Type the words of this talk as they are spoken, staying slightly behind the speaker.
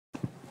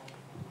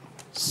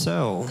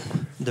So,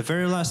 the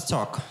very last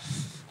talk.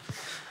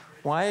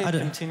 Why are you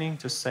continuing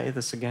to say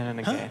this again and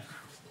again?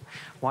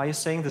 Why are you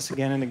saying this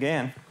again and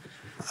again?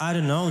 I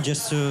don't know,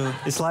 just to...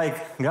 It's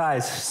like,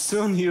 guys,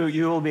 soon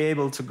you will be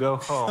able to go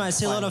home. No, I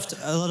see a lot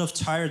of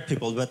tired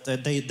people, but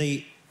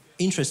they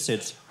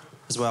interested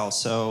as well,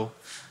 so...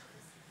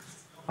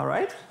 All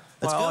right.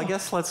 Let's well, go. I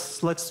guess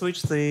let's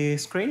switch the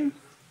screen.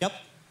 Yep.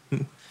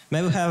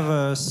 May we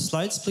have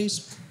slides,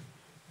 please?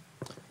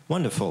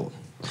 Wonderful.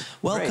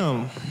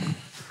 Welcome. Great.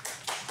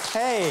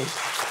 Hey.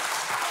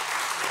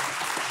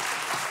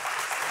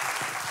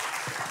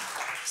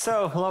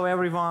 So, hello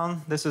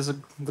everyone. This is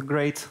the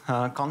great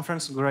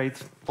conference,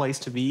 great place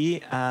to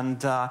be.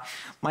 And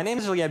my name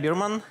is Ilya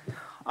Birman.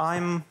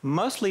 I'm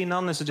mostly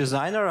known as a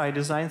designer. I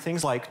design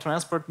things like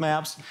transport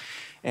maps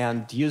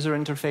and user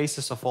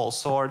interfaces of all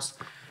sorts.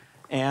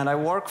 And I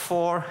work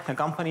for a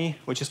company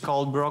which is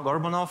called Bureau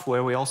Gorbanov,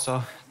 where we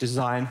also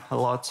design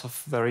lots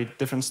of very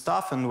different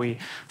stuff, and we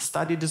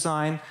study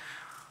design.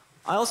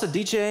 I also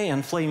DJ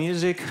and play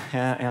music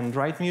and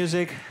write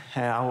music,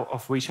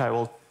 of which I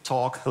will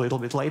talk a little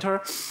bit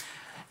later.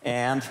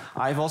 And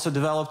I've also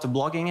developed a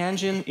blogging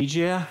engine,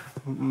 Ilya,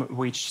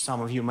 which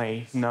some of you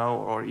may know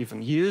or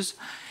even use.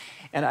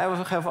 And I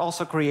have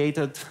also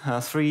created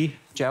 3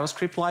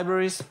 JavaScript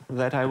libraries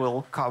that I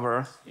will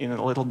cover in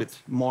a little bit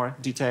more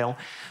detail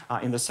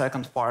in the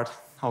second part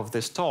of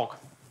this talk.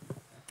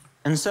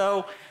 And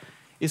so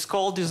it's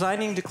called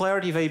Designing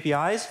Declarative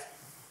APIs,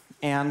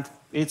 and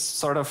it's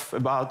sort of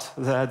about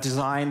the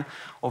design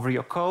of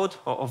your code,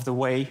 or of the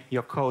way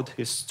your code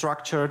is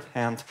structured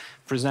and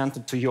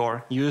presented to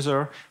your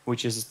user,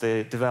 which is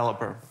the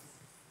developer.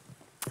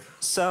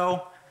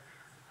 So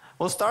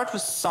we'll start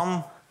with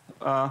some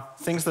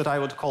things that I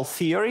would call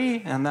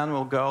theory, and then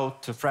we'll go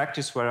to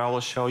practice, where I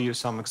will show you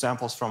some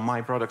examples from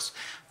my products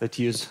that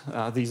use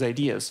these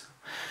ideas.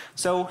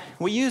 So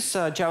we use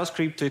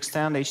JavaScript to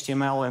extend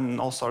HTML in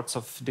all sorts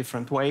of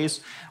different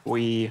ways.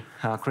 We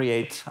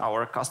create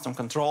our custom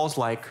controls,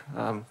 like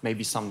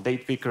maybe some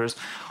date pickers,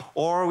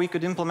 or we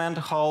could implement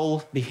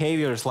whole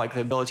behaviors, like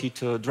the ability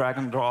to drag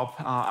and drop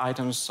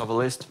items of a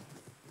list.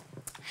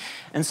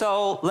 And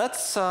so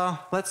let's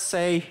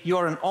say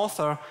you're an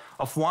author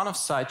of one of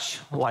such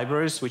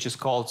libraries, which is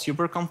called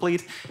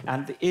Supercomplete,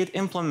 and it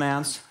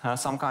implements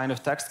some kind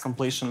of text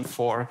completion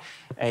for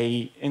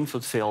an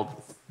input field.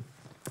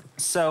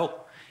 So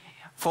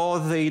for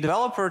the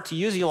developer to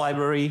use your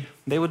library,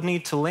 they would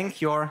need to link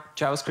your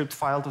JavaScript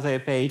file to their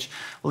page,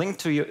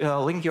 link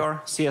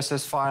your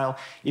CSS file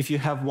if you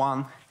have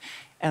one.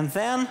 And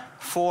then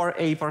for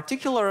a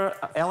particular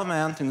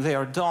element in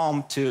their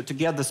DOM to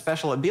get the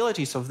special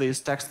abilities of this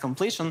text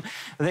completion,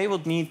 they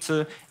would need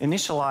to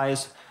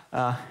initialize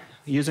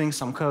using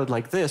some code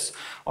like this,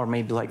 or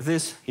maybe like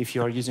this if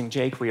you're using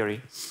jQuery.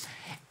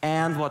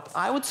 And what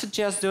I would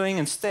suggest doing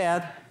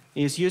instead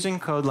is using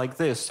code like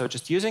this. So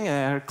just using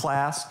a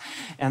class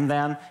and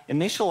then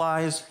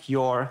initialize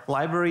your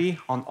library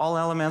on all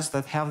elements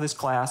that have this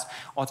class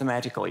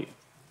automatically.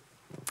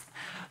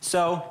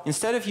 So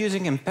instead of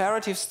using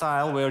imperative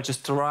style, where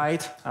just to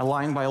write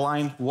line by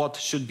line what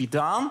should be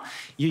done,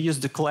 you use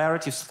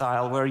declarative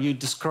style, where you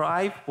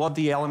describe what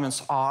the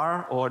elements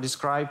are or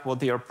describe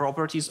what their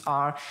properties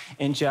are,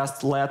 and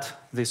just let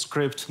the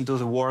script do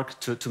the work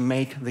to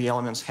make the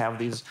elements have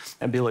these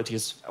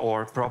abilities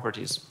or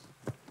properties.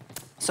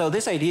 So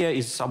this idea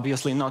is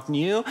obviously not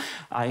new.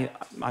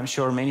 I'm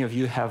sure many of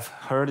you have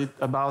heard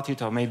about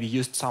it, or maybe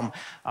used some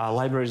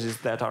libraries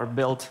that are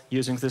built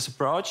using this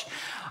approach.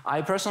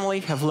 I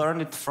personally have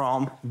learned it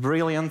from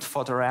brilliant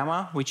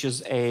Photorama, which is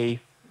an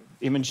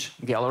image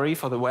gallery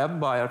for the web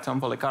by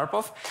Artem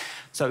Polikarpov.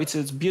 So it's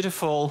a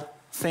beautiful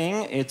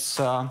thing.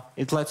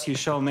 It lets you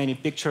show many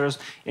pictures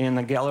in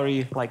a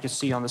gallery like you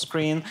see on the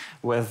screen,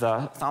 with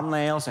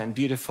thumbnails and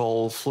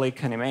beautiful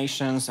flick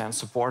animations and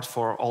support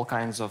for all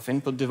kinds of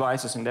input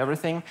devices and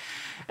everything.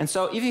 And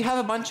so if you have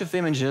a bunch of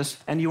images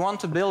and you want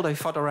to build a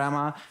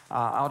Photorama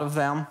out of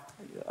them,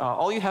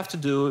 all you have to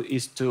do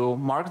is to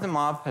mark them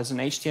up as an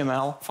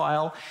HTML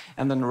file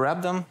and then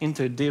wrap them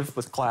into a div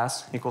with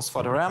class equals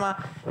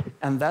Photorama.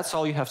 And that's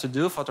all you have to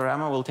do.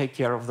 Photorama will take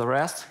care of the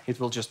rest. It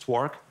will just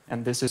work,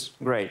 and this is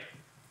great.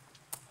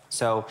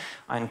 So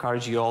I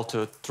encourage you all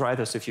to try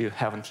this if you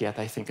haven't yet.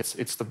 I think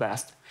it's the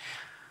best.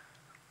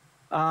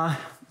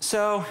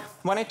 So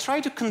when I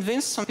try to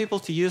convince some people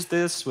to use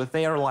this with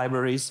their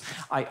libraries,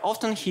 I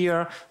often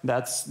hear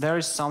that there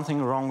is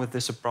something wrong with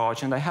this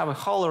approach, and I have a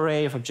whole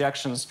array of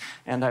objections,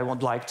 and I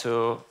would like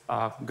to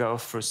go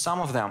through some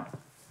of them.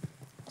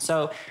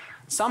 So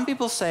some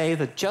people say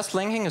that just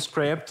linking a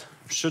script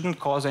shouldn't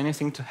cause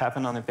anything to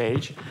happen on a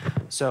page.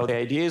 So the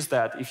idea is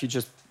that if you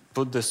just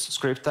put this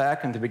script tag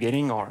in the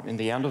beginning or in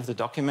the end of the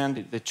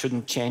document, it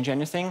shouldn't change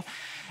anything.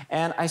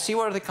 And I see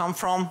where they come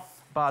from,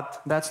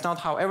 but that's not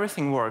how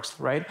everything works,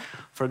 right?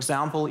 For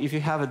example, if you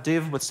have a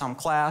div with some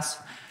class,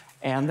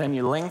 and then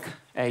you link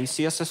a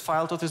CSS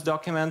file to this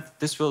document,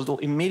 this will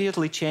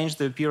immediately change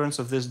the appearance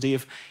of this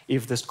div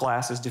if this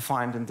class is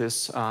defined in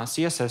this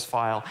CSS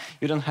file.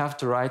 You don't have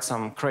to write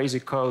some crazy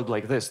code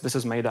like this. This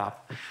is made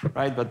up,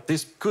 right? But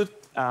this could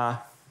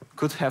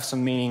have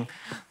some meaning.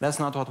 That's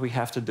not what we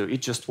have to do.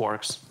 It just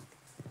works.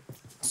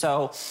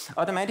 So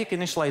automatic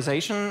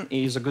initialization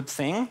is a good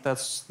thing.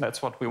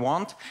 That's what we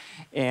want.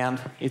 And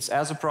it's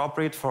as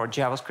appropriate for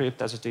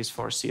JavaScript as it is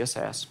for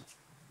CSS.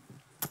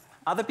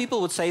 Other people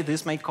would say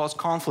this may cause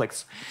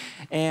conflicts.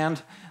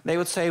 And they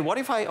would say, what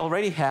if I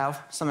already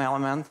have some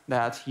element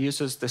that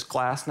uses this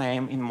class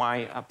name in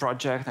my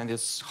project, and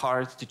it's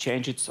hard to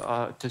change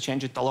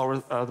it all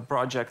over the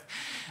project,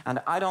 and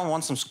I don't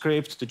want some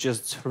script to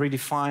just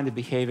redefine the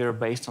behavior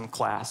based on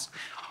class.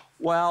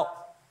 Well,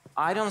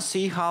 I don't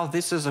see how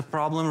this is a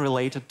problem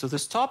related to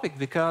this topic,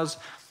 because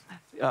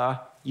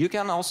you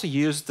can also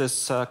use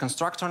this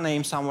constructor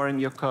name somewhere in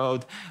your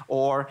code,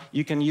 or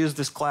you can use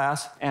this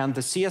class, and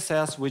the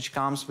CSS which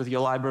comes with your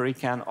library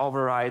can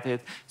override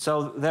it.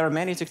 So there are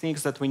many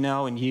techniques that we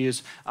know and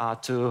use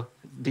to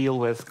deal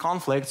with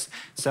conflicts.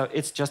 So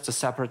it's just a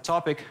separate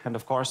topic, and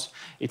of course,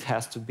 it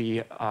has to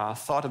be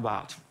thought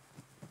about.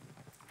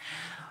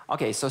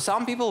 Okay, so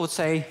some people would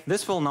say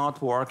this will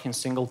not work in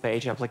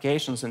single-page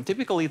applications, and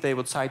typically they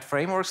would cite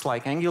frameworks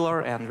like Angular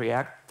and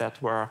React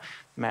that were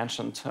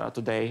mentioned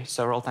today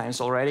several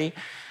times already.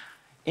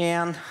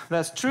 And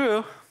that's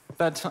true,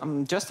 but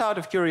just out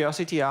of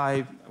curiosity,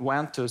 I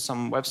went to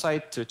some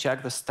website to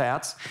check the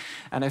stats,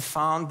 and I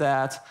found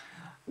that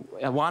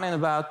one in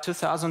about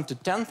 2,000 to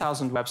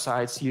 10,000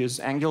 websites use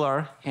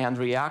Angular, and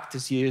React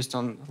is used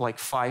on like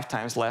 5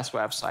 times less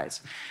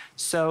websites.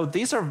 So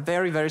these are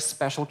very, very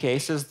special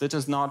cases. This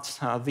is not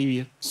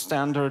the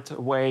standard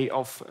way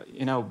of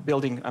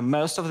building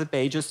most of the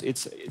pages.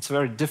 It's a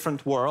very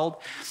different world.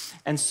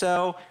 And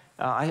so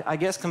I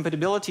guess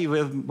compatibility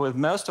with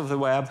most of the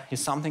web is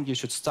something you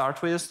should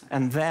start with.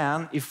 And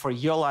then if for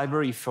your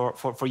library,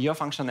 for your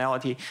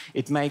functionality,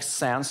 it makes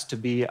sense to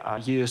be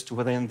used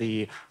within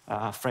the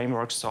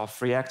frameworks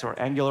of React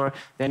or Angular,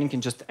 then you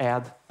can just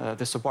add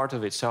the support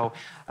of it. So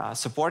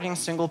supporting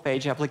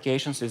single-page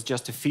applications is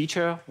just a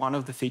feature, one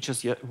of the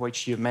features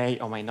which you may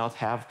or may not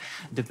have,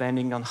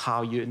 depending on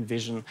how you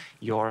envision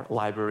your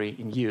library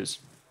in use.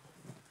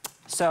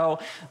 So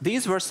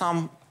these were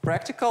some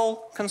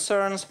practical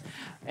concerns,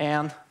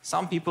 and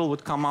some people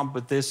would come up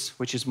with this,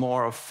 which is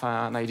more of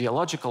an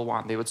ideological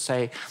one. They would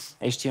say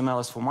HTML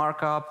is for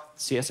markup,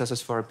 CSS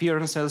is for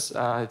appearances,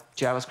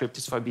 JavaScript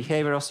is for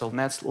behavior, so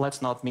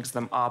let's not mix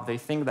them up. They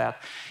think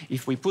that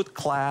if we put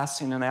class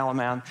in an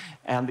element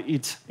and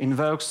it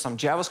invokes some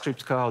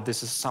JavaScript code,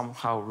 this is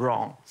somehow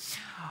wrong.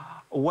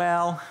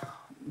 Well,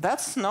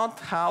 that's not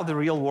how the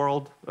real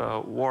world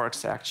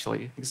works,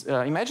 actually.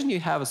 Imagine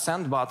you have a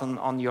send button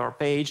on your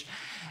page,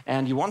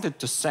 and you wanted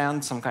to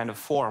send some kind of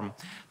form.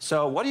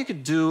 So what you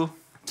could do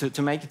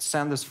to make it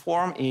send this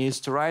form is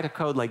to write a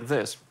code like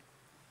this.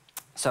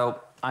 So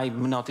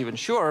I'm not even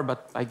sure,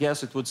 but I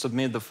guess it would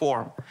submit the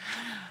form.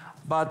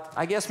 But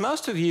I guess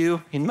most of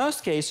you, in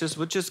most cases,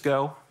 would just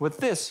go with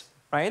this,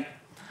 right?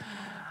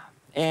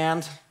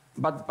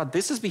 But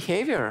this is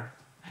behavior,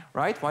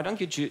 right? Why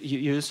don't you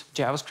use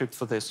JavaScript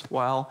for this?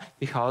 Well,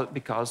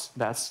 because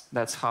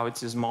that's how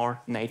it is more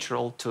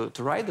natural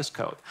to write this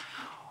code.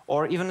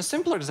 Or even a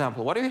simpler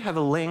example, what if you have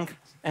a link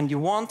and you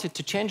want it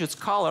to change its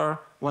color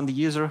when the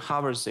user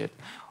hovers it?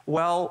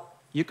 Well,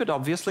 you could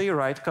obviously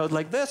write code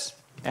like this,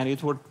 and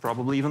it would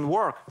probably even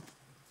work.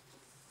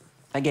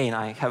 Again,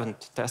 I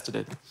haven't tested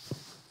it.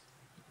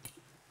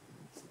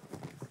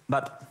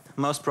 But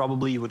most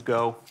probably you would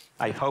go,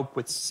 I hope,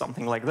 with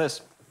something like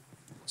this.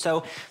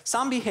 So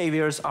some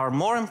behaviors are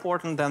more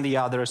important than the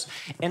others,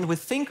 and we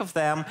think of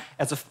them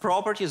as of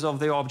properties of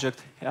the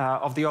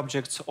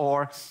objects,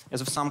 or as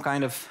of some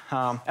kind of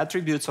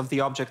attributes of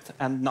the object,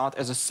 and not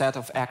as a set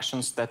of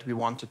actions that we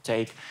want to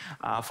take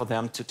for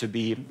them to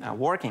be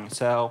working.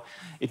 So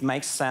it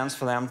makes sense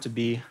for them to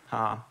be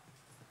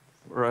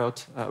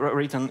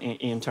written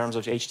in terms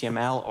of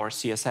HTML or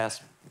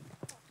CSS.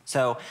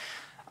 So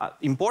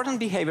important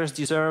behaviors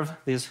deserve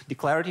these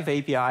declarative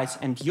APIs,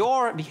 and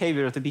your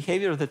behavior, the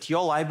behavior that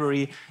your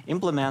library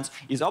implements,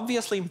 is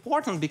obviously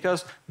important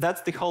because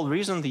that's the whole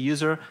reason the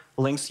user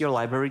links your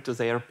library to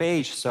their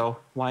page. So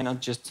why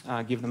not just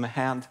give them a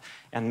hand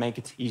and make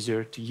it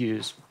easier to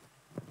use?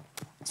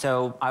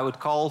 So I would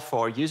call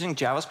for using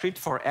JavaScript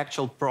for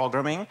actual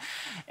programming,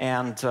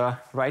 and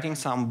writing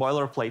some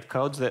boilerplate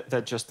code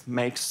that just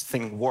makes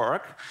things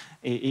work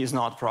is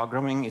not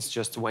programming, it's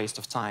just a waste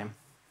of time.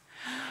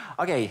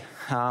 Okay,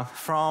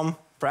 from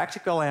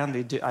practical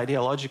and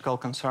ideological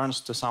concerns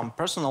to some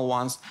personal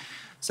ones.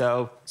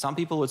 So some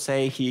people would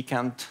say he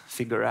can't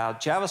figure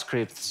out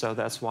JavaScript, so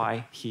that's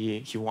why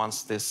he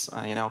wants this,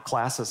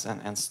 classes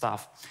and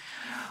stuff.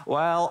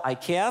 Well, I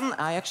can.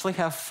 I actually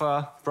have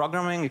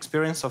programming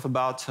experience of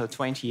about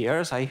 20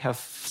 years. I have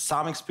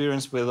some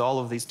experience with all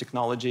of these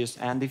technologies.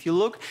 And if you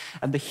look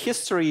at the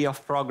history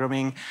of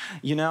programming,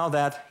 you know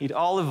that it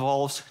all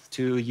evolves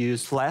to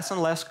use less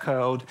and less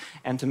code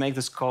and to make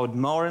this code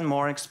more and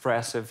more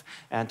expressive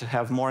and to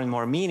have more and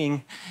more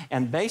meaning.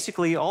 And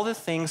basically, all the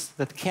things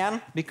that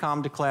can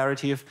become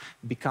declarative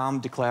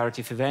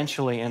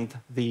eventually. And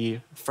the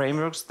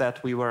frameworks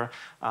that we were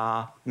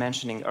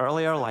mentioning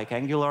earlier, like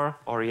Angular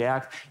or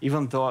React,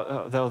 even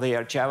though they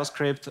are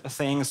JavaScript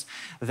things,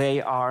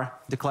 they are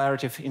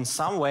declarative in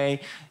some way,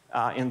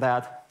 in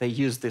that they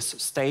use this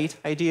state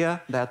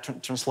idea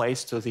that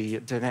translates to the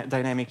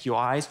dynamic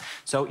UIs.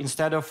 So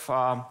instead of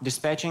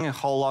dispatching a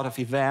whole lot of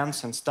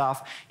events and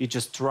stuff, you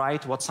just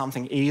write what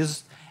something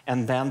is,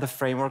 and then the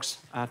frameworks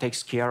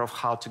takes care of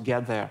how to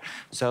get there.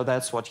 So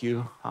that's what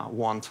you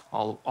want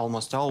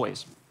almost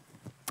always.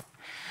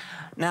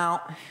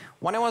 Now,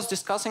 when I was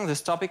discussing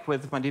this topic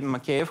with Vadim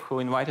Makeyev, who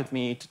invited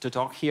me to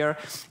talk here,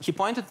 he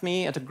pointed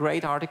me at a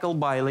great article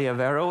by Ilya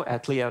Birman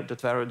at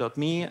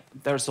lia.vero.me.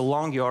 There's a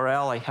long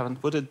URL, I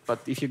haven't put it, but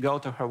if you go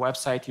to her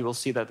website, you will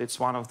see that it's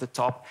one of the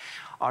top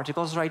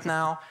articles right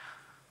now,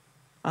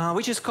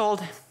 which is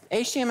called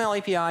HTML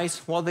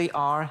APIs, What They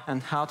Are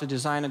and How to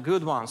Design a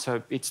Good One.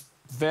 So it's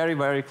very,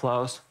 very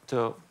close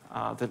to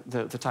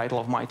the title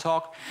of my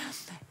talk.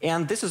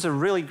 And this is a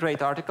really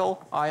great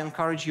article. I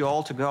encourage you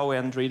all to go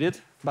and read it.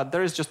 But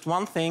there is just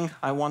one thing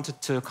I wanted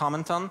to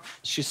comment on.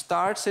 She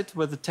starts it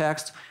with the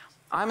text,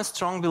 "I'm a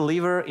strong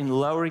believer in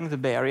lowering the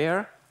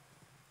barrier."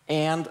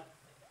 And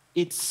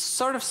it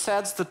sort of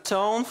sets the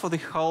tone for the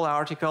whole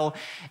article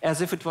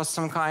as if it was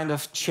some kind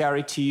of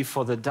charity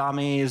for the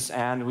dummies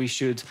and we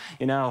should,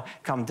 you know,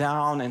 come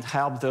down and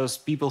help those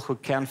people who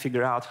can't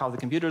figure out how the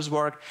computers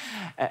work.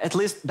 At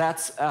least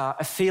that's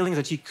a feeling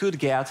that you could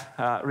get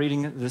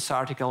reading this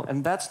article.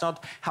 And that's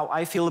not how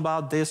I feel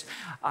about this.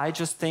 I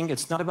just think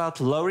it's not about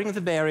lowering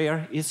the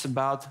barrier, it's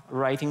about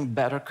writing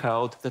better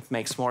code that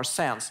makes more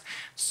sense.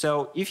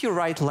 So if you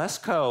write less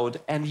code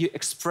and you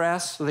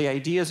express the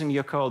ideas in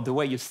your code the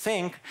way you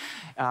think,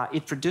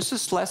 it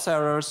produces less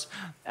errors,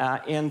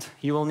 and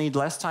you will need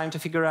less time to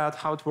figure out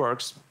how it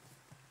works.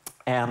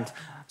 And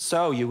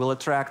so you will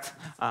attract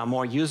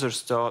more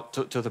users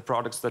to the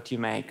products that you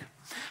make.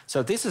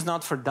 So this is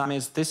not for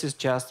dummies, this is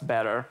just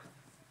better.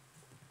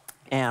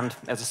 And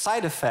as a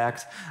side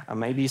effect,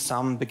 maybe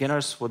some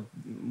beginners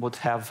would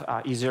have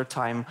easier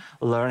time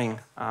learning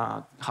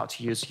how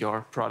to use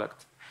your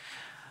product.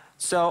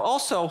 So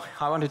also,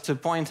 I wanted to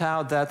point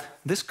out that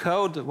this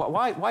code,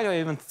 why do I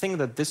even think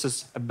that this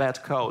is a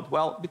bad code?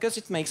 Well, because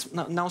it makes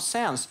no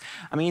sense.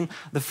 I mean,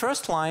 the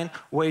first line,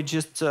 we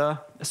just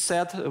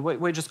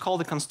we just call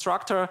the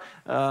constructor,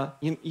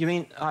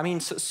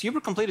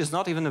 supercomplete is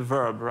not even a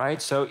verb,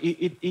 right? So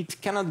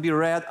it cannot be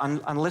read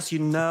unless you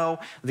know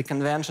the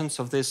conventions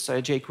of this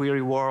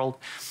jQuery world.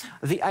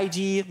 The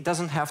ID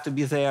doesn't have to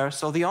be there.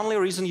 So the only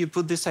reason you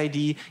put this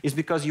ID is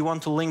because you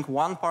want to link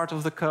one part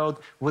of the code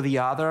with the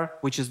other,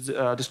 which is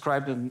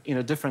described in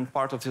a different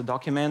part of the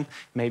document.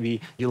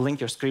 Maybe you link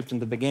your script in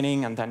the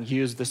beginning and then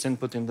use this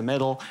input in the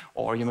middle,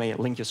 or you may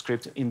link your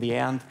script in the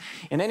end.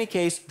 In any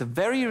case, the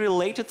very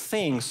related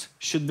things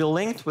should be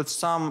linked with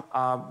some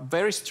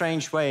very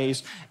strange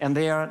ways, and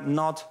they are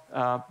not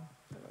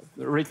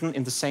written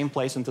in the same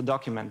place in the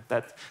document.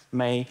 That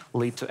may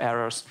lead to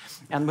errors.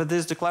 And with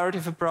this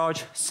declarative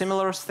approach,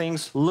 similar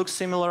things look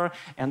similar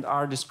and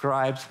are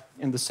described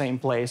in the same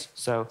place.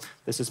 So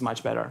this is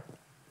much better.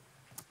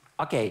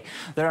 Okay,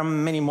 there are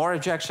many more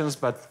objections,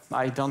 but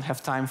I don't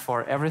have time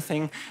for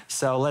everything.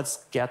 So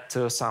let's get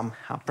to some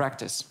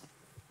practice.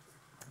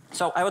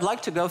 So I would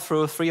like to go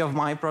through 3 of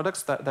my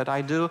products that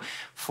I do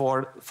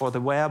for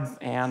the web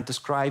and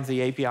describe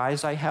the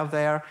APIs I have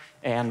there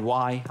and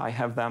why I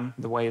have them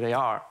the way they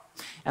are.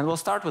 And we'll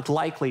start with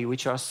Likely,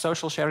 which are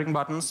social sharing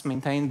buttons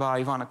maintained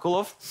by Ivan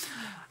Akulov.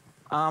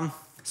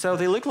 So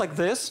they look like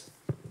this.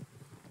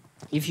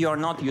 If you are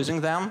not using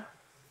them,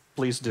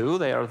 please do.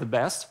 They are the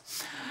best.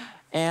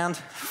 And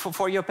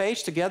for your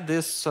page to get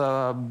these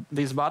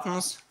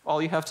buttons,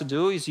 all you have to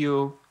do is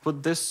you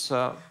put this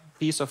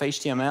piece of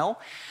HTML.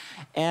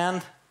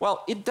 And,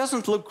 well, it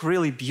doesn't look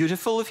really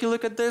beautiful if you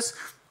look at this,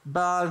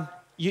 but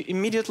you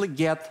immediately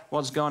get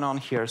what's going on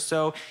here.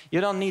 So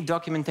you don't need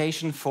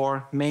documentation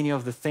for many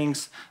of the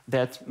things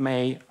that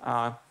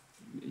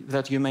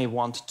you may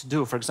want to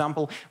do. For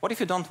example, what if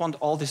you don't want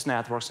all these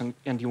networks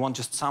and you want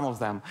just some of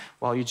them?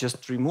 Well, you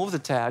just remove the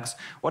tags.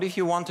 What if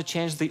you want to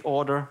change the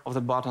order of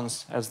the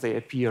buttons as they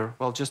appear?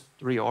 Well, just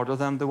reorder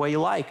them the way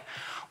you like.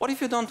 What if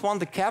you don't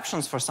want the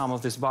captions for some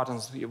of these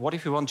buttons? What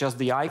if you want just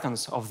the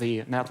icons of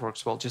the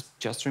networks? Well,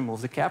 just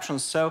remove the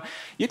captions. So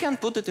you can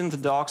put it in the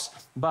docs,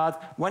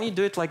 but when you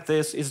do it like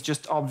this, it's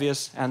just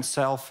obvious and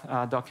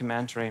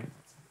self-documentary.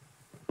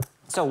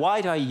 So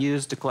why do I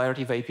use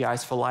declarative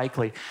APIs for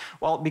likely?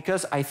 Well,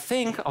 because I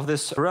think of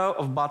this row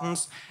of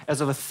buttons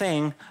as of a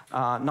thing,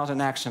 not an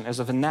action, as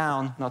of a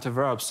noun, not a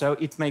verb. So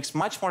it makes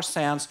much more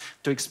sense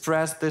to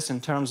express this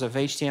in terms of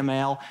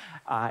HTML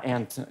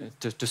and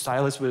to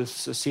style it with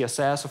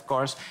CSS, of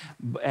course,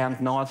 and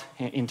not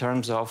in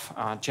terms of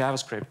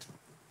JavaScript.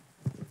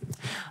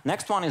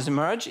 Next one is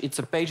emerge. It's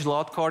a page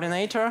load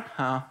coordinator.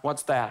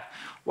 What's that?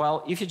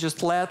 Well, if you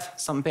just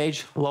let some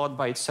page load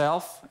by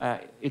itself,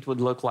 it would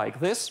look like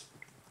this.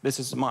 This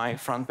is my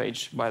front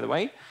page, by the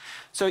way.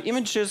 So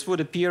images would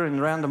appear in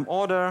random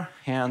order,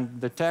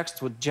 and the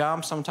text would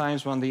jump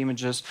sometimes when the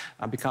images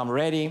become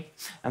ready.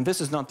 And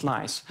this is not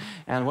nice.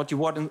 And what you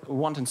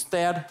want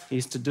instead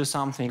is to do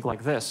something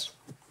like this.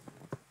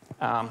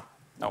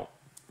 No.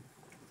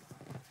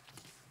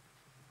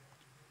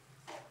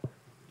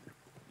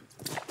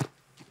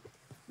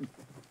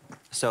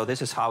 So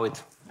this is how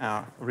it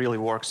really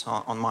works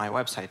on my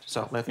website.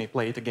 So let me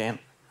play it again.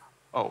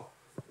 Oh.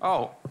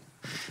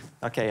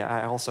 OK,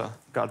 I also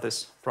got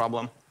this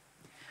problem.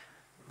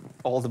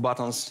 All the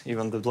buttons,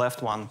 even the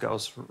left one,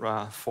 goes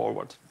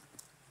forward.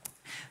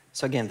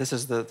 So again, this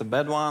is the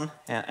bad one,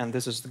 and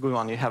this is the good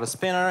one. You have a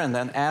spinner, and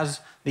then as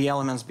the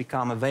elements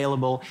become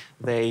available,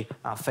 they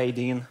fade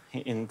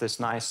in this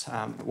nice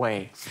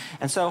way.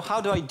 And so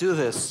how do I do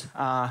this?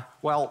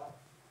 Well,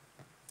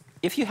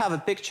 if you have a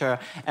picture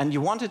and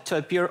you want it to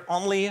appear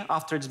only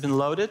after it's been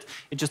loaded,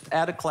 you just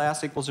add a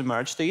class equals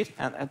emerge to it,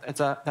 and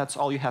that's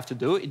all you have to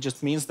do. It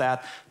just means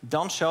that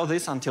don't show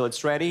this until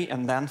it's ready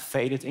and then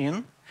fade it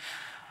in.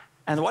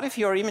 And what if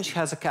your image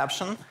has a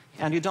caption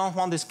and you don't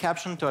want this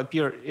caption to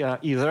appear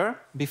either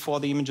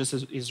before the image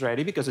is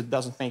ready because it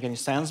doesn't make any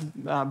sense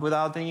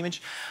without the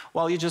image?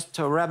 Well, you just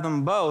wrap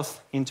them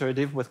both into a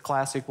div with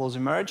class equals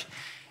emerge.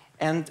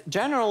 And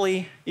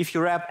generally, if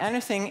you wrap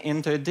anything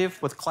into a div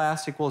with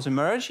class equals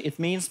emerge, it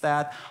means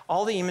that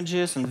all the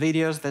images and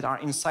videos that are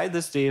inside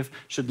this div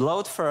should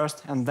load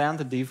first, and then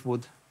the div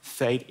would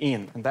fade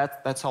in. And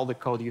that's all the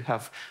code you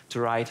have to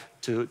write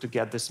to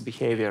get this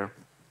behavior.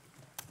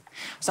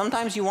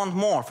 Sometimes you want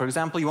more. For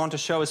example, you want to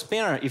show a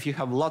spinner. If you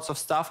have lots of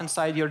stuff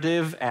inside your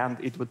div and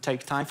it would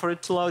take time for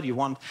it to load, you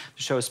want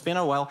to show a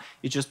spinner, well,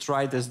 you just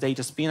write this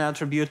data spin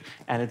attribute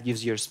and it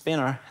gives you a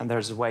spinner, and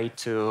there's a way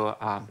to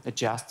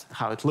adjust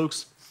how it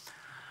looks.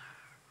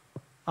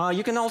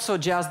 You can also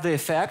adjust the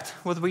effect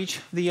with which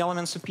the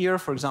elements appear.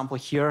 For example,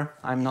 here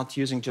I'm not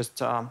using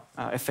just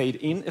a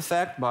fade-in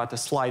effect, but a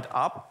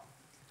slide-up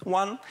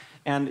one,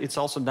 and it's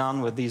also done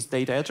with these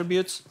data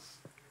attributes.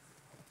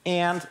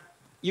 And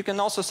you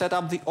can also set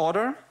up the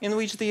order in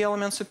which the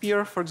elements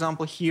appear. For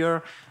example,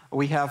 here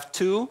we have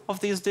 2 of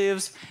these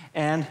divs,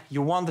 and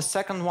you want the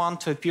second one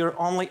to appear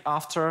only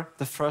after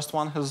the first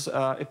one has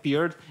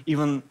appeared,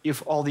 even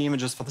if all the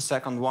images for the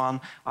second one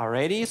are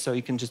ready. So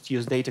you can just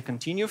use data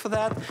continue for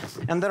that.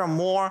 And there are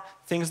more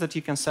things that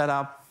you can set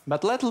up.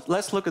 But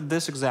let's look at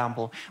this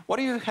example. What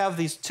do you have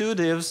these 2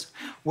 divs,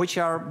 which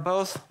are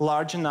both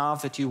large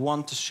enough that you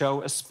want to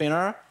show a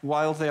spinner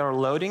while they are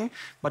loading,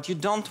 but you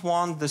don't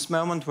want this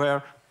moment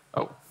where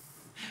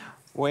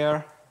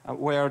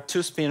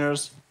 2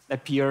 spinners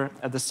appear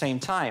at the same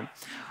time.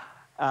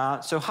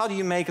 So how do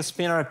you make a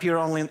spinner appear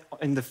only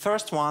in the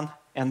first one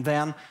and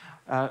then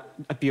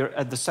appear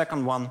at the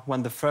second one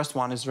when the first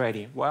one is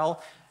ready?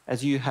 Well,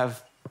 as you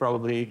have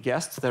probably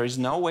guessed, there is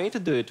no way to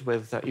do it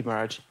with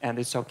emerge, and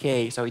it's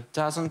OK. So it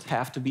doesn't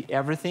have to be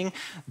everything.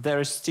 There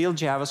is still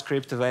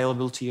JavaScript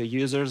available to your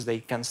users. They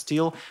can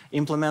still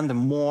implement the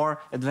more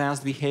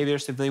advanced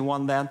behaviors if they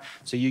want that.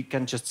 So you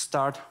can just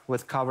start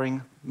with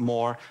covering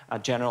more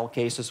general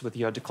cases with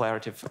your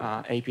declarative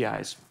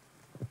APIs.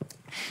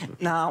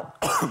 Now,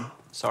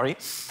 sorry,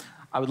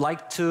 I would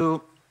like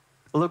to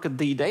look at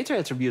the data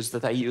attributes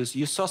that I use.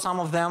 You saw some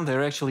of them.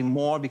 There are actually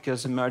more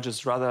because emerge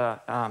is rather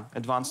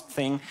advanced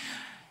thing.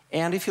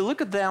 And if you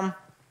look at them,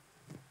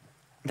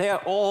 they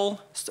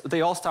all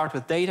start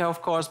with data, of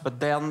course,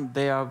 but then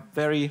they are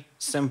very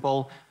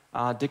simple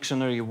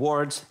dictionary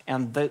words,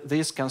 and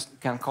these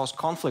can cause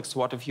conflicts.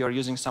 What if you're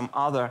using some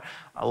other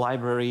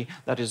library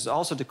that is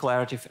also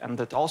declarative and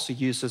that also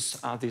uses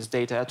these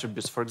data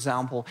attributes? For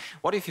example,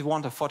 what if you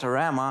want a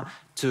Photorama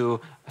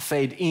to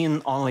fade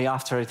in only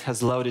after it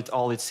has loaded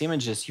all its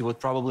images? You would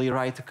probably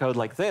write the code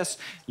like this.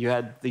 You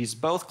had these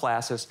both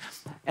classes.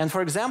 And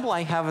for example,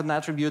 I have an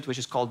attribute which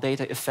is called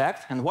data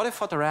effect. And what if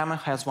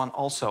Photorama has one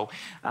also?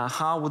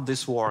 How would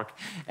this work?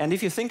 And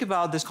if you think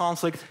about this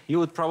conflict, you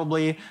would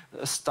probably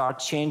start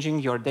changing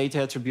your data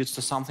attributes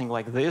to something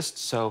like this,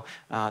 so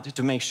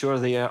to make sure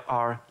they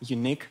are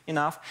unique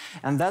enough.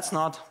 And that's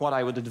not what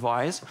I would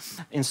advise.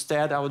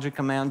 Instead, I would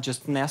recommend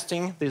just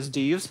nesting these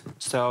divs.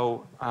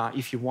 So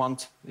if you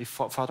want the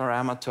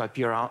Photorama to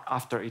appear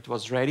after it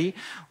was ready,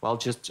 well,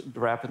 just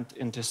wrap it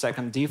into a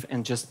second div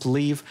and just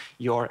leave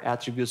your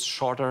attributes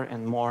shorter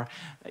and more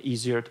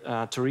easier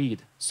to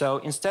read. So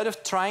instead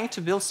of trying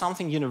to build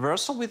something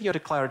universal with your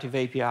declarative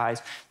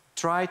APIs,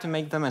 try to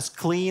make them as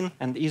clean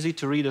and easy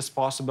to read as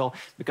possible,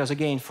 because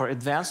again, for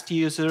advanced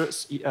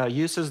users,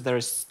 there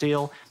is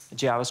still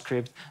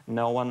JavaScript.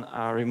 No one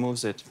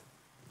removes it.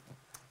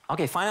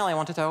 Okay, finally, I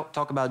want to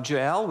talk about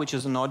GL, which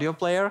is an audio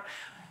player.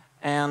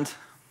 And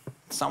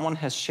someone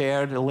has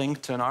shared a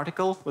link to an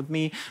article with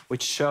me,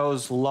 which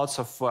shows lots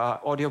of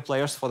audio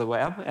players for the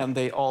web, and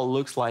they all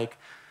look like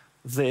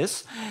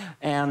this.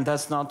 And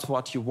that's not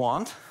what you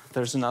want.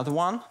 There's another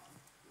one.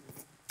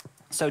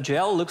 So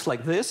GL looks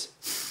like this.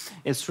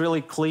 It's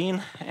really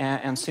clean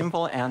and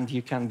simple, and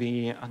you can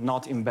be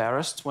not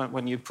embarrassed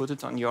when you put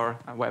it on your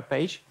web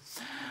page.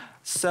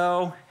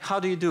 So how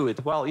do you do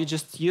it? Well, you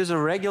just use a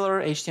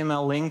regular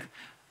HTML link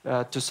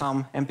to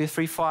some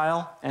MP3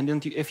 file,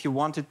 and if you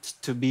want it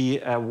to be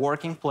a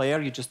working player,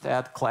 you just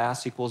add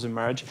class equals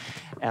emerge,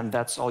 and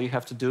that's all you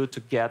have to do to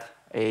get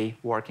a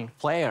working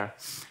player.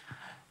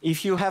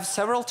 If you have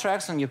several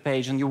tracks on your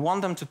page and you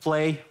want them to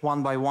play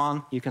one by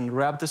one, you can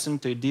wrap this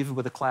into a div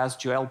with a class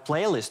GL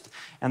playlist,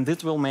 and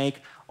this will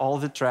make all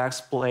the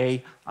tracks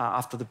play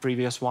after the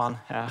previous one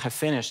have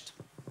finished.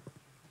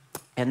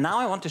 And now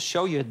I want to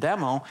show you a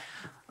demo.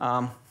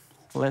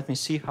 Let me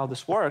see how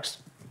this works.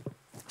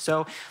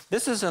 So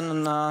this is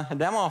a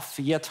demo of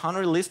yet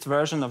unreleased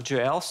version of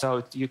GL,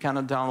 so you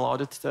cannot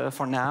download it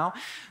for now,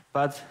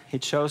 but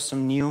it shows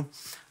some new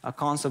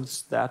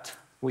concepts that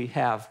we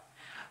have.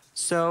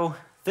 So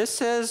this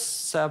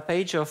is a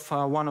page of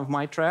one of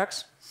my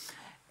tracks,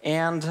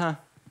 and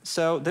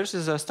so this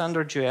is a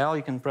standard GL.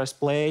 You can press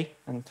play,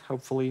 and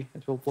hopefully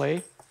it will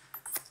play.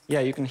 Yeah,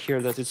 you can hear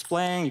that it's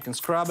playing. You can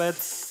scrub it.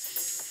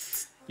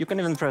 You can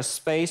even press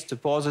space to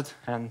pause it.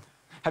 And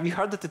have you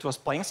heard that it was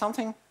playing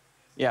something?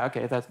 Yeah,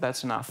 okay,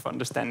 that's enough for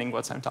understanding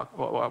what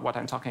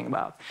I'm talking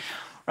about.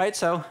 Right,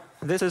 so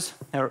this is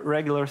a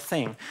regular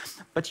thing.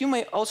 But you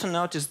may also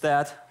notice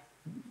that,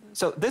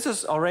 so this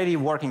is already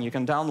working. You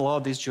can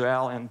download this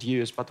GL and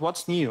use, but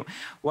what's new?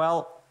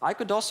 Well, I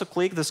could also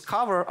click this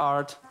cover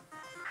art,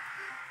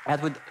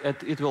 and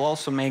it will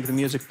also make the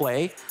music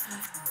play.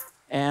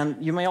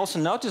 And you may also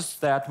notice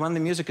that when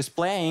the music is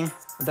playing,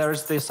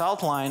 there's this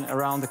outline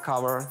around the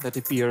cover that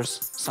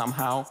appears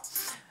somehow.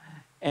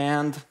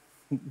 And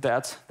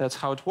that's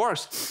how it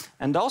works.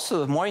 And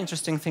also, more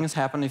interesting things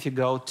happen if you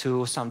go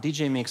to some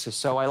DJ mixes.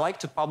 So I like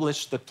to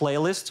publish the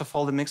playlist of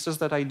all the mixes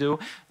that I do,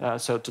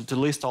 so to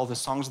list all the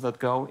songs that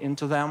go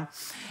into them.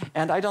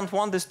 And I don't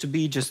want this to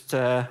be just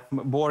a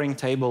boring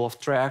table of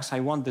tracks.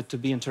 I want it to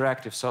be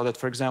interactive, so that,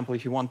 for example,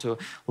 if you want to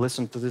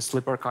listen to this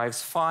Slip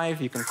Archives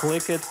 5, you can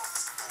click it,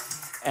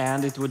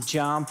 and it would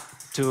jump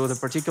to the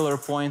particular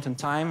point in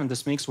time in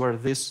this mix where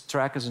this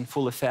track is in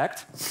full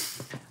effect.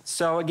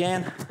 So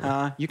again,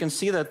 you can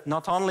see that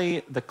not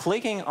only the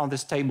clicking on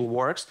this table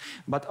works,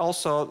 but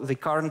also the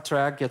current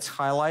track gets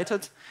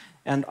highlighted,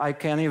 and I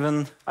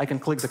can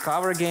click the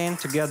cover again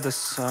to get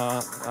this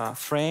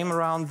frame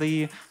around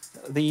the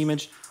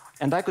image,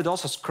 and I could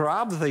also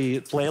scrub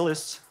the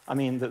playlist, I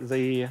mean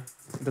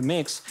the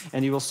mix,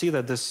 and you will see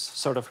that this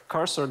sort of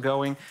cursor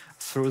going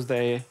through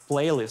the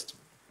playlist.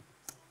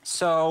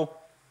 So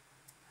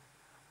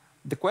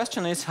the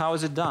question is, how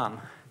is it done?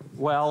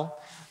 Well,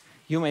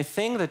 you may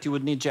think that you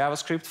would need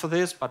JavaScript for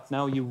this, but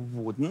no, you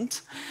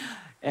wouldn't.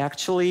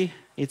 Actually,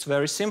 it's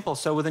very simple.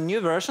 So with a new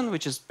version,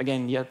 which is,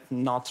 again, yet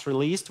not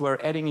released, we're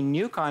adding a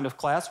new kind of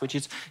class, which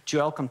is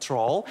GL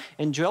control.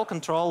 And GL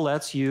control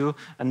lets you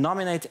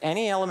nominate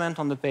any element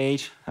on the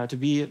page to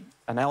be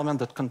an element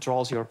that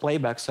controls your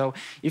playback. So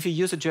if you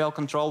use a GL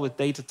control with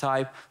data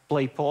type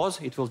play pause,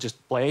 it will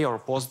just play or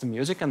pause the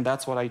music, and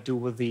that's what I do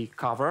with the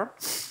cover.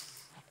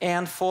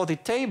 And for the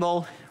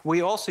table, we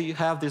also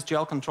have this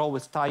GL control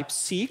with type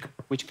seek,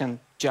 which can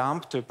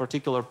jump to a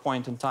particular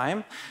point in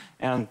time.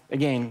 And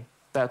again,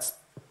 that's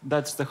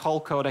the whole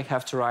code I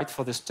have to write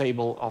for this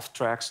table of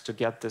tracks to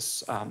get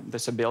this,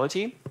 this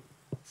ability.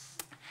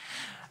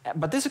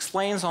 But this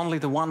explains only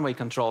the one-way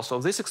control. So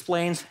this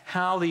explains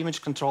how the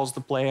image controls the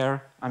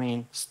player, I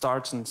mean,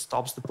 starts and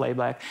stops the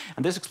playback.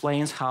 And this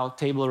explains how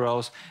table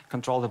rows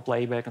control the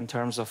playback in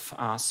terms of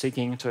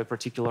seeking to a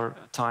particular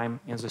time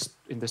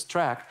in this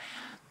track.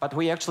 But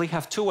we actually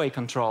have two-way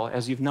control.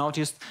 As you've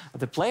noticed,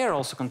 the player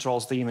also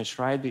controls the image,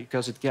 right?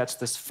 Because it gets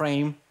this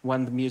frame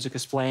when the music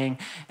is playing,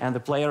 and the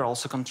player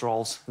also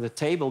controls the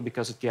table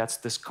because it gets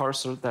this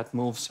cursor that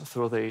moves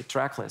through the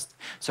track list.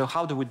 So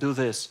how do we do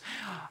this?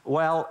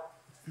 Well,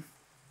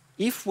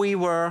 if we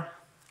were,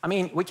 I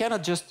mean, we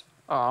cannot just,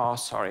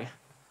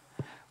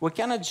 we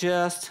cannot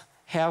just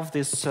have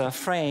this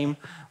frame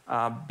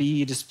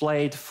be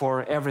displayed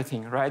for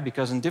everything, right?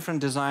 Because in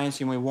different designs,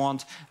 you may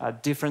want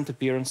different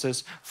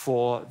appearances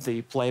for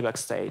the playback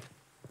state.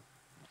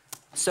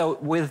 So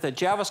with the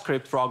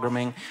JavaScript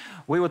programming,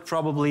 we would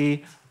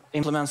probably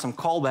implement some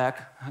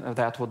callback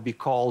that would be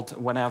called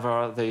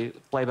whenever the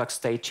playback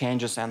state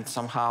changes and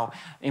somehow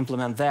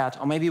implement that.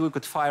 Or maybe we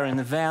could fire an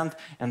event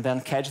and then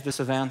catch this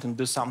event and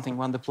do something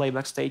when the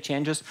playback state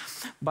changes.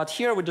 But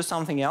here we do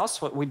something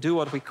else. We do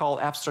what we call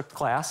abstract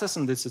classes,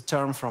 and this is a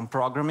term from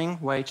programming,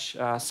 which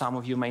some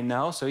of you may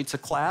know. So it's a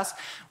class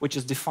which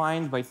is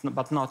defined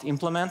but not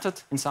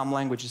implemented. In some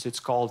languages it's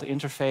called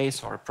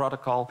interface or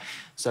protocol,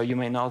 so you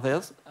may know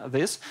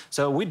this.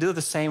 So we do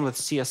the same with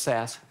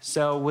CSS.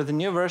 So with the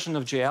new version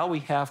of GL, we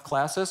have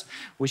classes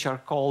which are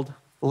called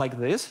like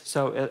this.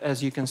 So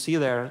as you can see,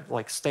 they're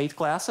like state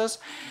classes.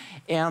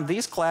 And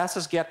these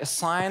classes get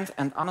assigned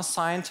and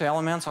unassigned to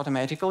elements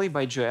automatically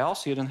by GL,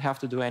 so you don't have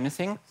to do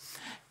anything.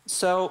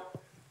 So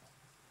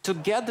to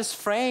get this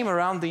frame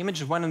around the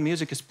image when the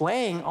music is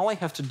playing, all I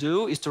have to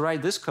do is to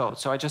write this code.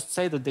 So I just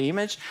say that the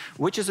image,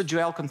 which is a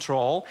GL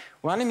control,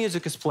 when the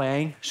music is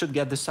playing, should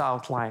get this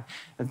outline.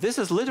 And this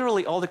is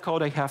literally all the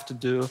code I have to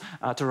do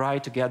to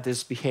write to get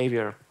this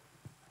behavior.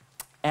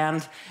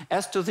 And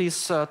as to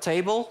this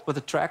table with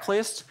the track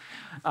list,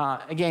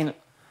 again,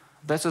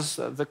 this is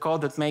the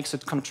code that makes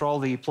it control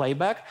the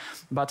playback.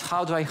 But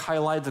how do I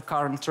highlight the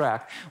current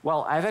track?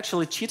 Well, I've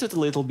actually cheated a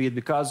little bit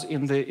because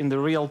in the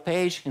real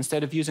page,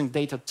 instead of using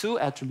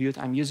data2 attribute,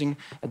 I'm using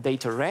a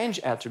data range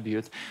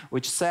attribute,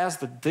 which says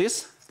that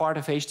this part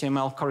of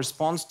HTML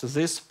corresponds to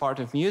this part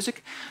of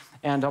music.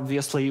 And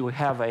obviously, we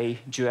have a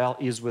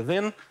GL is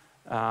within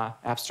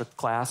abstract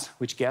class,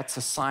 which gets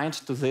assigned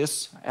to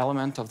this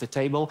element of the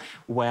table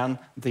when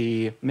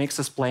the mix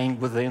is playing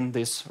within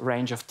this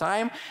range of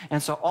time.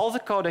 And so all the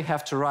code I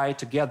have to write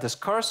to get this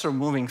cursor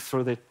moving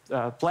through the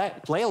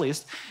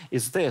playlist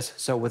is this.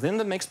 So within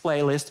the mix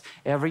playlist,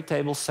 every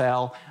table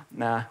cell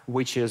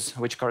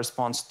which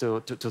corresponds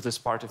to this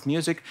part of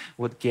music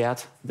would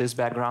get this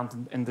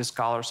background in this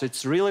color. So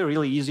it's really,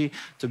 really easy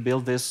to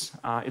build these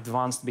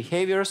advanced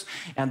behaviors.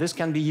 And this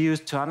can be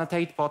used to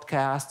annotate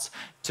podcasts,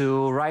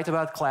 to write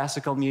about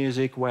classical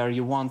music, where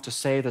you want to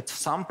say that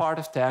some part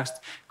of text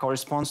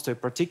corresponds to a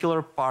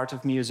particular part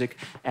of music,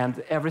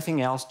 and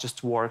everything else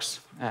just works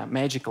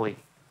magically.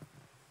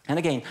 And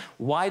again,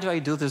 why do I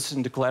do this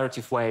in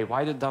declarative way?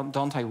 Why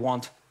don't I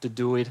want to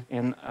do it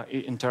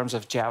in terms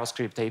of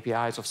JavaScript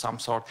APIs of some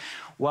sort?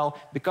 Well,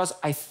 because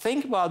I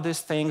think about these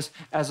things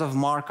as of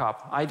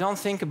markup. I don't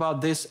think about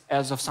this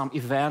as of some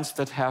events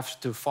that have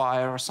to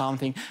fire or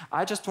something.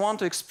 I just want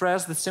to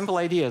express the simple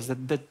ideas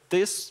that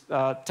this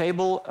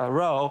table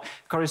row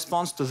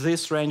corresponds to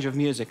this range of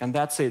music, and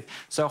that's it.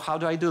 So how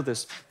do I do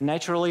this?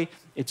 Naturally,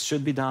 it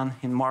should be done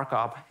in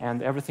markup,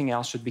 and everything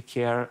else should be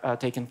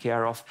taken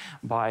care of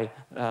by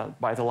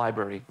the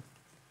library.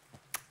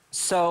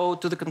 So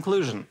to the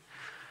conclusion.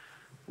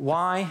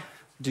 Why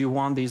do you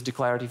want these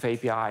declarative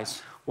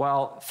APIs?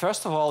 Well,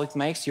 first of all, it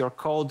makes your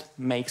code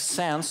make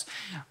sense.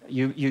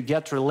 You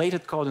get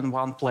related code in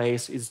one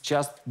place. It's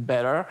just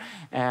better,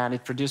 and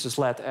it produces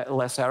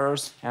less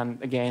errors.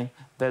 And again,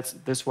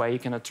 this way you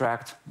can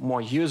attract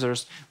more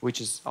users, which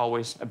is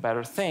always a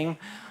better thing.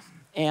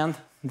 And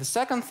the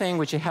second thing,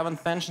 which I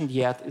haven't mentioned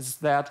yet, is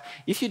that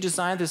if you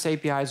design these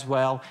APIs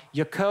well,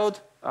 your code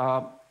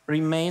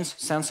remains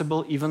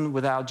sensible even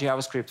without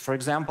JavaScript. For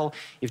example,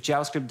 if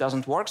JavaScript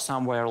doesn't work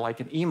somewhere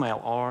like an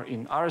email or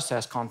in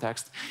RSS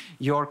context,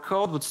 your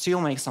code would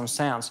still make some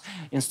sense.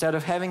 Instead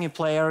of having a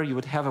player, you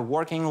would have a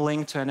working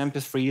link to an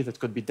MP3 that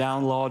could be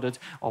downloaded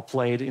or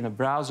played in a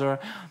browser.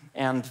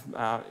 And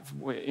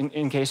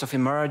in case of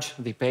Emerge,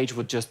 the page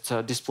would just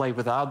display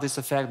without this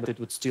effect, but it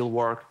would still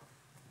work.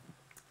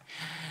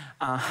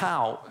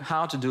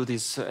 How to do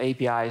these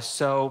APIs?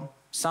 So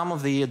some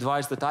of the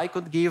advice that I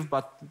could give,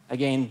 but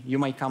again, you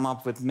might come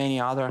up with many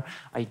other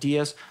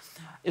ideas,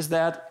 is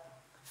that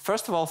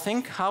first of all,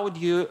 think how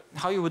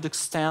you would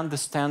extend the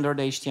standard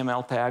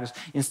HTML tags.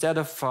 Instead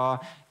of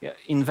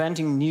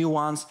inventing new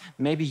ones,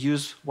 maybe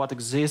use what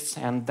exists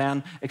and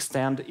then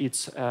extend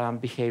its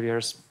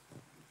behaviors.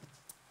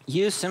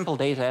 Use simple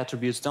data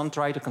attributes. Don't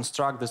try to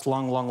construct these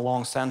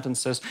long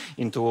sentences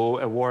into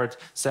a word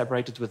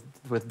separated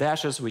with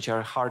dashes, which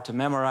are hard to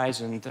memorize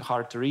and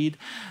hard to read.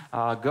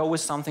 Go with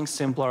something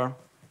simpler.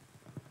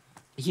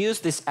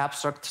 Use these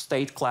abstract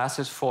state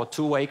classes for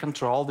two-way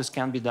control. This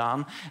can be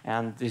done,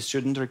 and this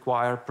shouldn't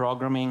require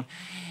programming.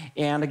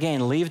 And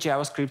again, leave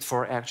JavaScript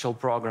for actual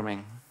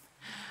programming.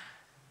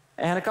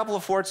 And a couple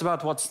of words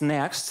about what's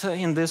next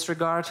in this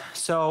regard.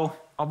 So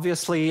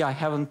obviously, I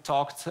haven't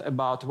talked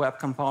about web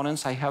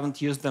components. I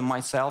haven't used them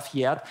myself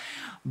yet,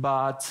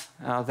 but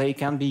they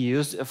can be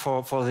used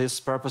for this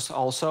purpose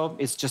also.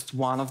 It's just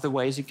one of the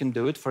ways you can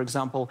do it. For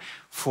example,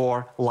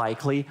 for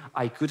likely,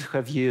 I could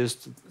have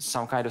used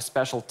some kind of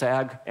special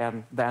tag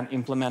and then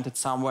implement it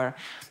somewhere.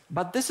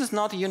 But this is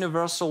not a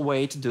universal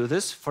way to do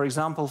this. For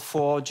example,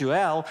 for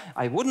GL,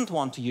 I wouldn't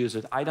want to use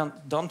it. I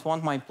don't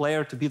want my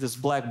player to be this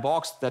black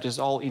box that is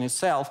all in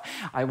itself.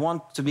 I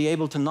want to be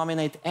able to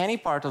nominate any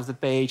part of the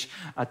page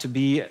to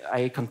be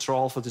a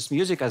control for this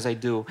music as I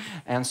do.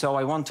 And so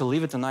I want to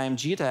leave it an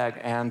IMG tag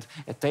and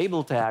a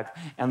table tag,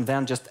 and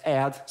then just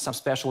add some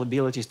special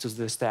abilities to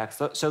this tag.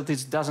 So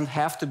this doesn't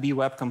have to be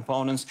web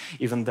components,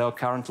 even though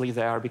currently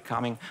they are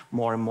becoming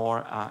more and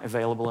more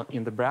available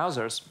in the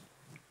browsers.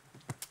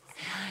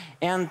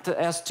 And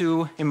as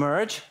to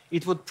emerge,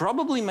 it would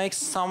probably make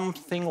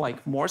something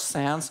like more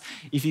sense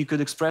if you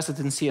could express it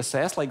in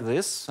CSS like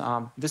this.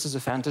 This is a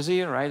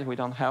fantasy, right? We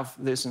don't have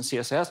this in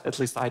CSS. At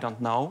least I don't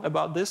know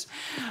about this.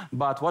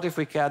 But what if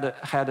we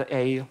had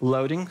a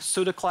loading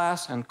pseudo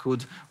class and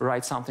could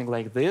write something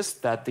like this,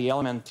 that the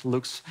element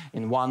looks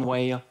in one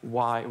way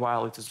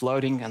while it is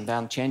loading and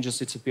then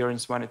changes its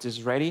appearance when it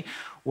is ready?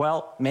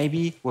 Well,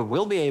 maybe we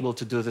will be able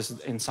to do this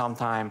in some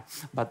time,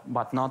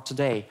 but not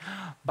today.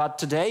 But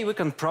today we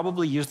can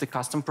probably use the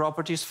custom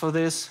properties for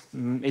this.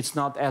 It's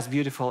not as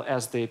beautiful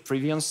as the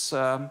previous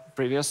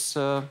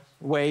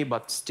way,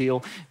 but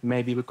still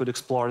maybe we could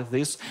explore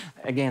this.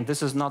 Again,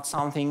 this is not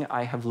something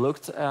I have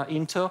looked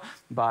into,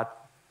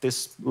 but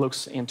this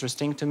looks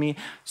interesting to me.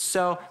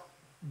 So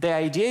the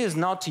idea is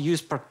not to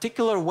use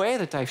particular way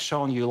that I've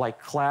shown you,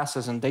 like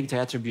classes and data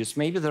attributes.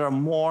 Maybe there are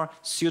more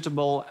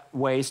suitable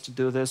ways to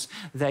do this.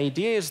 The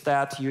idea is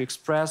that you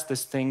express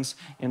these things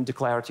in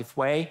declarative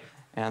way,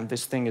 and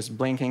this thing is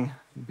blinking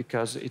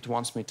because it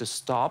wants me to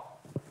stop.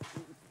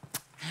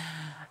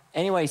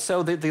 Anyway,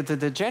 so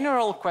the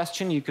general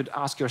question you could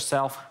ask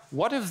yourself,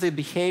 what if the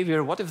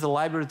behavior, what if the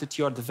library that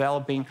you are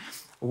developing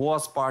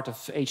was part of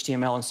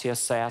HTML and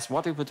CSS?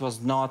 What if it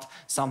was not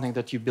something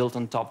that you built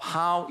on top?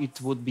 How it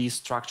would be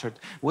structured?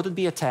 Would it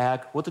be a tag?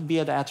 Would it be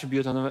an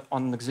attribute on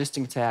an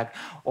existing tag?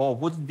 Or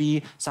would it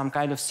be some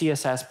kind of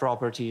CSS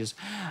properties?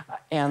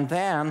 And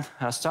then,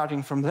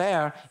 starting from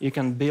there, you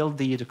can build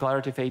the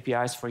declarative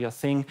APIs for your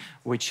thing,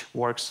 which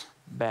works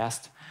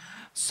best.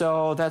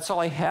 So that's all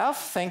I have.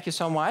 Thank you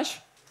so much.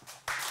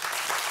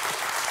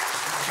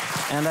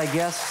 And I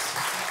guess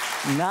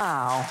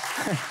now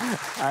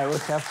I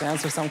would have to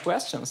answer some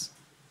questions.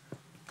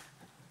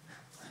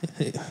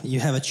 You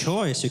have a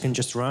choice. You can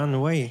just run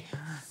away.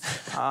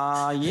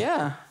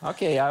 Yeah.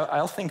 Okay,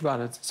 I'll think about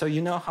it. So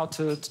you know how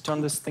to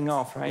turn this thing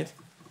off, right?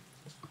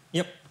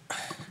 Yep.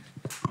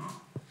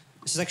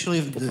 This is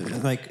actually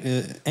like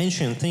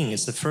ancient thing.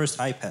 It's the first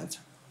iPad.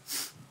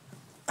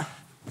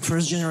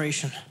 First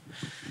generation.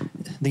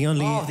 The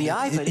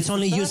iPad. It's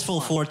only useful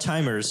for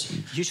timers.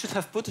 You should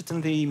have put it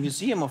in the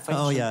Museum of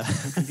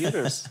Ancient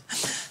Computers.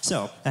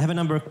 So, I have a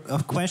number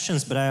of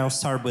questions, but I'll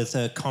start with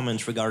a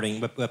comment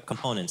regarding web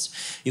components.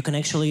 You can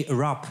actually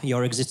wrap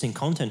your existing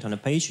content on a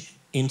page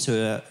into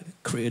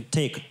a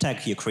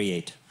tag you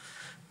create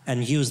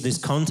and use this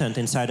content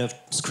inside of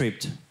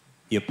script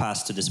you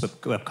pass to this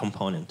web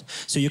component.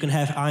 So you can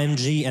have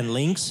IMG and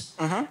links,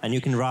 and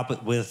you can wrap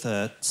it with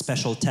a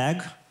special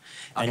tag.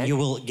 And you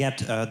will get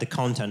the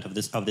content of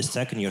this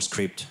tag in your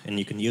script, and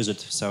you can use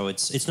it. So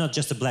it's not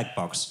just a black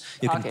box.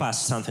 You can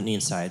pass something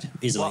inside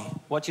easily.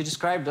 Well, what you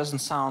described doesn't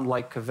sound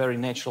like a very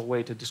natural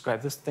way to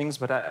describe these things.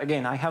 But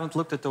again, I haven't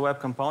looked at the web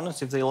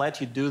components. If they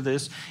let you do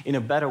this in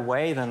a better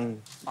way,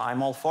 then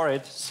I'm all for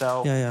it.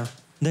 So yeah.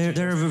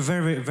 They're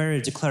very, very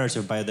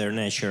declarative by their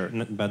nature.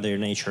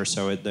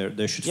 So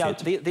they should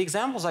fit. Yeah, the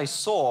examples I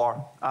saw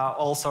are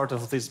all sort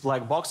of these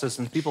black boxes,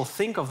 and people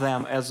think of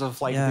them as of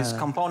like these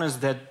components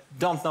that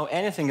don't know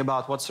anything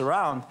about what's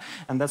around,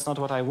 and that's not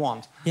what I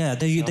want. Yeah,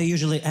 they're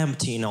usually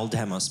empty in all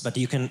demos, but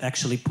you can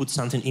actually put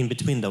something in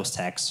between those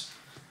tags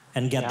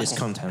and get this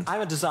content.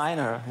 I'm a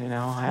designer, you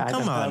know.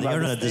 Come on,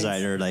 you're not a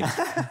designer, like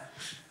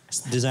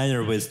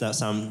designer with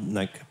some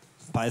like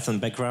Python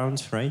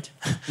background, right?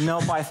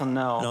 No Python,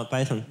 no. No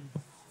Python.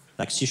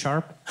 Like C#?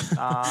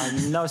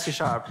 No C#.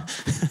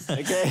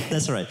 Okay.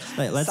 That's all right.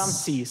 Let's...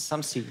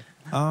 Some C.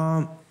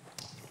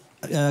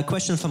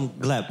 Question from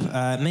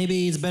Gleb.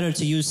 Maybe it's better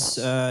to use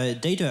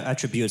data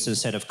attributes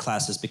instead of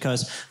classes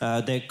because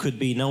there could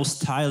be no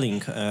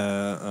styling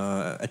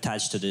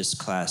attached to this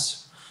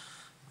class.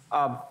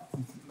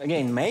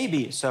 Again,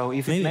 maybe. So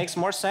if it makes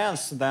more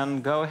sense,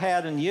 then go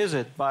ahead and use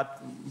it. But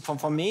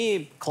for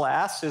me,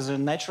 class is a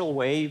natural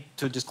way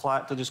to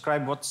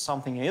describe what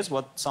something is,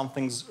 what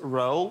something's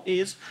role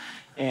is.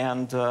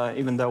 And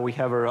even though we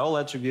have a role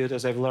attribute,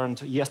 as I've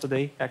learned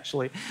yesterday,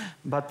 actually.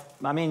 But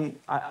I mean,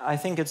 I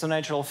think it's a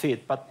natural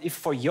fit. But if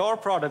for your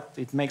product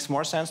it makes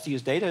more sense to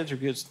use data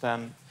attributes,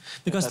 then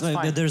because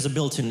there's a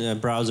built-in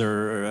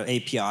browser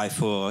API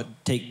for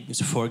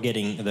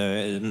getting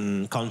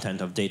the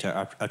content of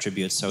data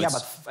attributes. So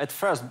but at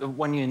first,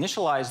 when you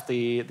initialize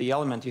the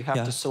element, you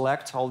have to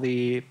select all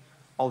the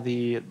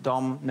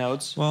DOM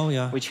nodes,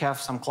 which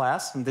have some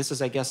class, and this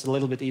is, I guess, a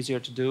little bit easier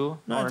to do.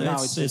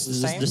 It's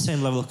the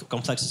same level of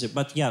complexity,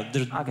 but yeah,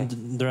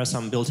 there are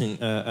some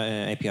built-in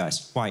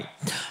APIs. Why?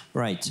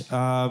 Right.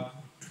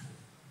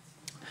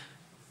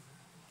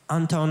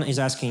 Anton is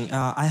asking,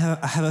 I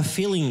have a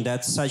feeling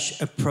that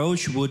such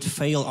approach would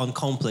fail on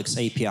complex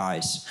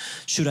APIs.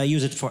 Should I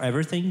use it for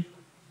everything?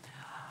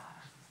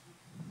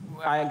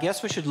 I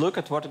guess we should look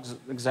at what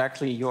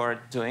exactly you're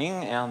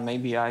doing, and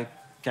maybe I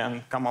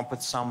can come up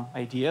with some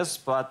ideas,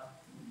 but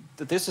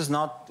this is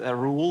not a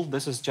rule.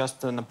 This is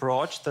just an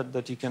approach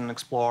that you can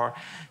explore.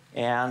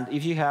 And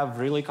if you have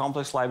really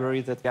complex library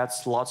that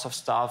gets lots of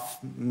stuff,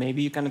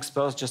 maybe you can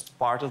expose just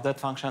part of that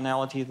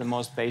functionality, the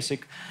most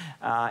basic,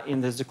 in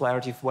this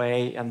declarative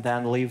way, and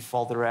then leave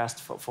all the rest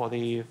for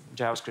the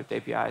JavaScript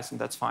APIs, and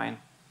that's fine.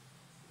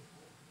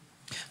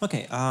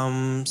 Okay,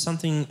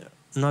 something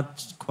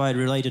not quite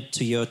related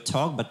to your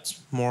talk, but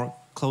more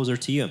closer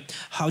to you.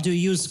 How do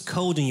you use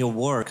code in your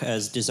work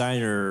as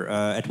designer?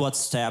 At what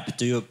step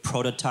do you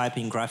prototype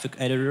in graphic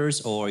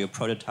editors, or you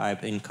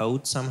prototype in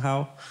code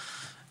somehow?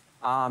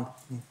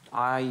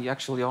 I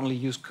actually only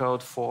use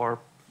code for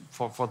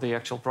the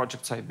actual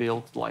projects I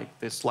build, like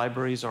these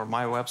libraries or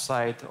my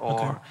website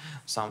or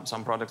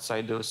some products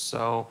I do.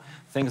 So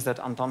things that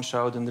Anton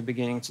showed in the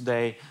beginning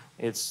today,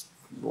 it's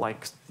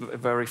like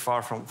very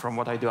far from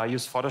what I do. I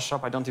use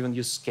Photoshop. I don't even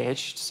use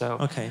Sketch. So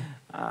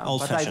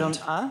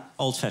old-fashioned.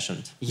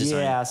 Old-fashioned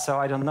design. Yeah. So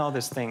I don't know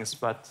these things,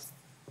 but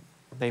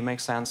they make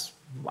sense.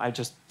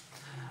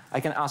 I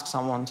can ask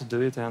someone to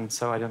do it, and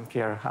so I don't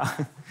care.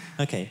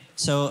 Okay,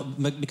 so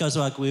because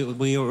like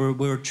we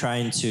were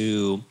trying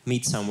to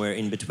meet somewhere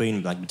in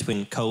between, like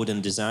between code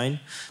and design,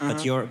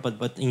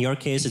 but in your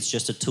case, it's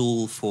just a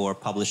tool for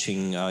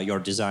publishing your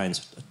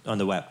designs on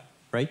the web,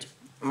 right?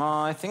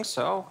 I think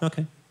so.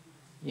 Okay.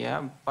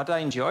 Yeah, but I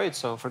enjoy it.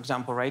 So, for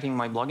example, writing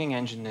my blogging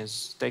engine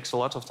takes a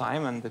lot of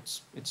time, and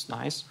it's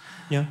nice.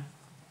 Yeah.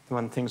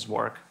 When things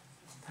work.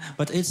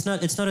 But it's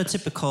not a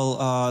typical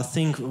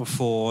thing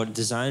for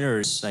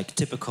designers, like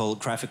typical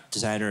graphic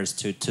designers,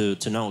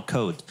 to know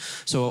code.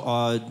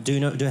 So do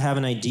you have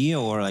an idea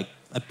or like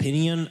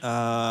opinion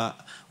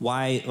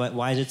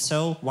why is it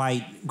so?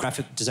 Why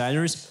graphic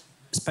designers,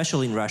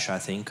 especially in Russia, I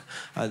think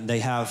they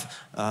have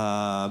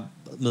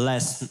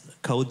less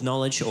code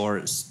knowledge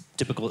or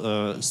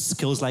typical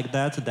skills like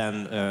that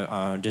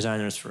than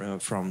designers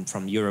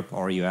from Europe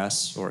or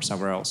US or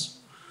somewhere else?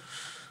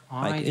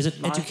 Like, is it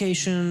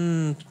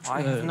education?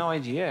 I have no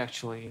idea,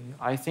 actually.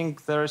 I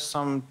think there's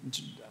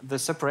the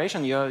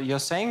separation. You're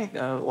saying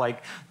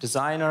like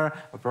designer,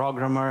 a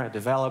programmer, a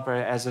developer,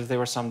 as if they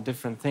were some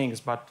different things.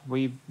 But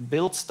we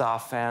build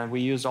stuff and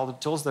we use all the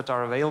tools that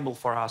are available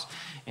for us.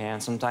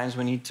 And sometimes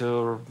we need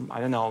to, I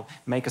don't know,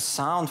 make a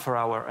sound for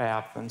our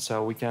app. And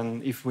so we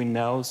can, if we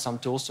know some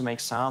tools to make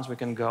sounds, we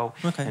can go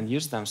and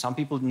use them. Some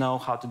people know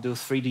how to do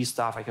 3D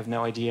stuff. I have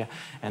no idea.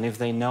 And if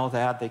they know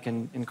that, they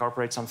can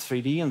incorporate some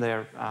 3D in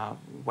their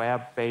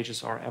web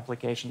pages or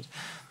applications.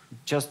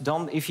 Just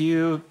don't. If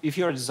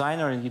you're a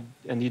designer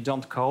and you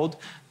don't code,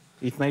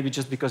 it may be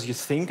just because you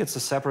think it's a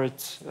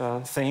separate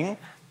thing.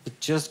 But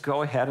just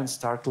go ahead and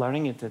start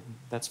learning it.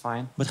 That's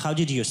fine. But how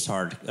did you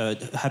start?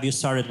 Have you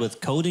started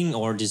with coding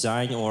or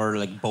design or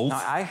like both?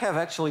 No, I have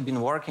actually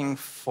been working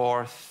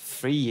for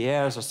 3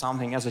 years or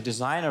something as a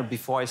designer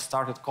before I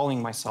started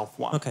calling myself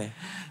one. Okay.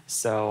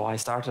 So I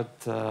started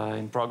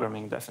in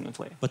programming,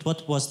 definitely. But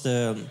what was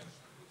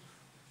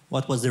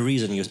the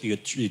reason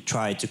you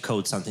tried to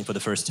code something for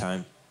the first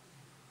time?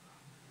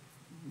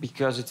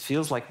 Because it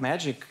feels like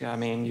magic. I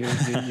mean,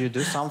 you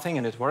do something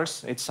and it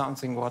works. It's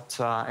something what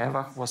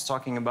Eva was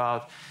talking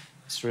about.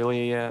 It's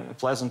really a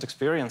pleasant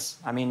experience.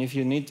 I mean, if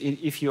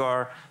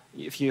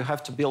you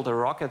have to build a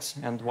rocket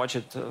and watch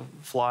it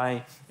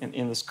fly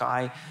in the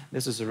sky,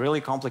 this is a really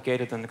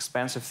complicated and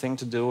expensive thing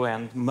to do.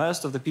 And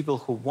most of the people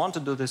who want to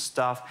do this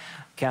stuff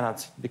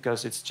cannot,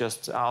 because it's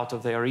just out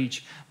of their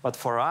reach. But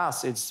for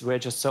us, we're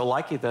just so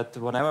lucky that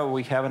whenever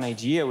we have an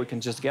idea, we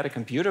can just get a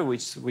computer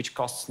which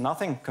costs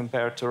nothing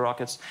compared to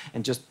rockets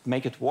and just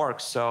make it work.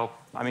 So,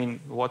 I mean,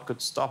 what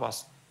could stop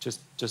us?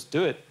 Just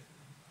do it.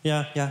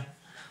 Yeah, yeah.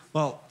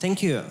 Well,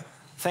 thank you.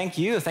 Thank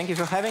you. Thank you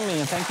for having me,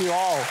 and thank you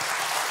all.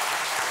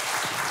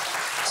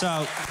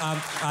 So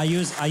I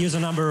use a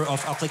number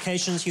of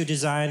applications you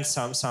designed,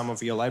 some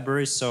of your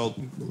libraries. So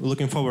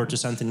looking forward to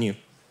something new.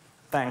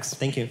 Thanks.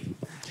 Thank you.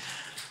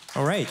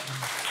 All right.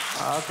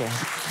 Okay.